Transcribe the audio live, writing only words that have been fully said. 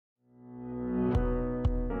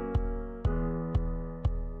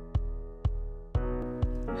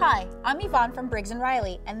Hi, I'm Yvonne from Briggs &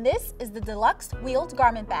 Riley, and this is the Deluxe Wheeled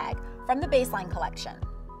Garment Bag from the Baseline Collection.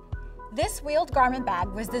 This wheeled garment bag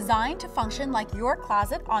was designed to function like your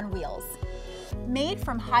closet on wheels. Made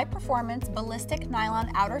from high-performance ballistic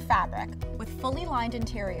nylon outer fabric with fully lined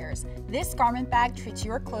interiors, this garment bag treats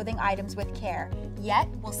your clothing items with care, yet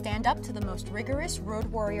will stand up to the most rigorous road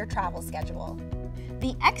warrior travel schedule.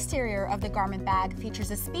 The exterior of the garment bag features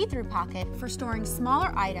a speed-through pocket for storing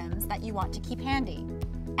smaller items that you want to keep handy,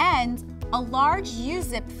 and a large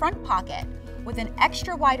U-zipped front pocket with an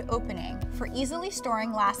extra wide opening for easily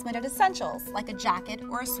storing last-minute essentials like a jacket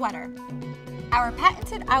or a sweater. Our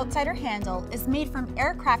patented outsider handle is made from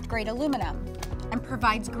aircraft-grade aluminum and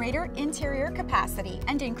provides greater interior capacity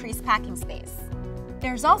and increased packing space.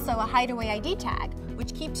 There's also a hideaway ID tag,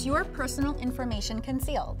 which keeps your personal information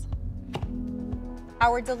concealed.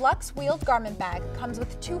 Our deluxe wheeled garment bag comes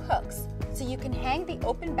with 2 hooks, so you can hang the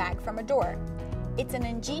open bag from a door. It's an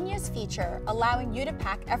ingenious feature allowing you to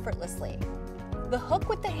pack effortlessly. The hook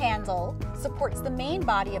with the handle supports the main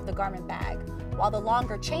body of the garment bag, while the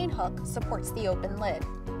longer chain hook supports the open lid.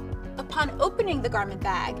 Upon opening the garment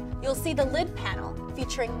bag, you'll see the lid panel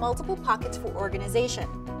featuring multiple pockets for organization.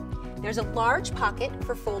 There's a large pocket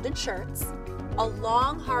for folded shirts, a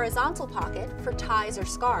long horizontal pocket for ties or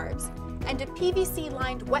scarves, and a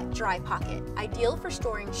PVC-lined wet-dry pocket, ideal for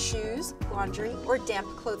storing shoes, laundry, or damp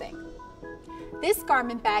clothing. This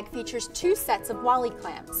garment bag features 2 sets of Wally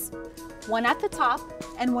clamps, one at the top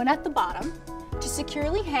and one at the bottom, to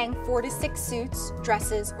securely hang 4 to 6 suits,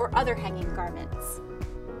 dresses, or other hanging garments.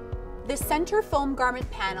 The center foam garment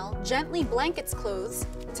panel gently blankets clothes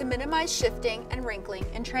to minimize shifting and wrinkling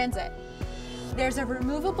in transit. There's a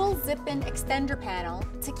removable zip-in extender panel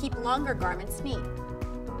to keep longer garments neat.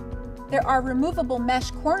 There are removable mesh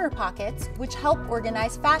corner pockets which help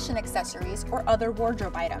organize fashion accessories or other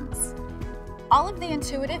wardrobe items. All of the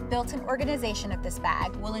intuitive built-in organization of this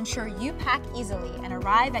bag will ensure you pack easily and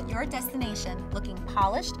arrive at your destination looking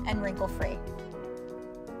polished and wrinkle-free.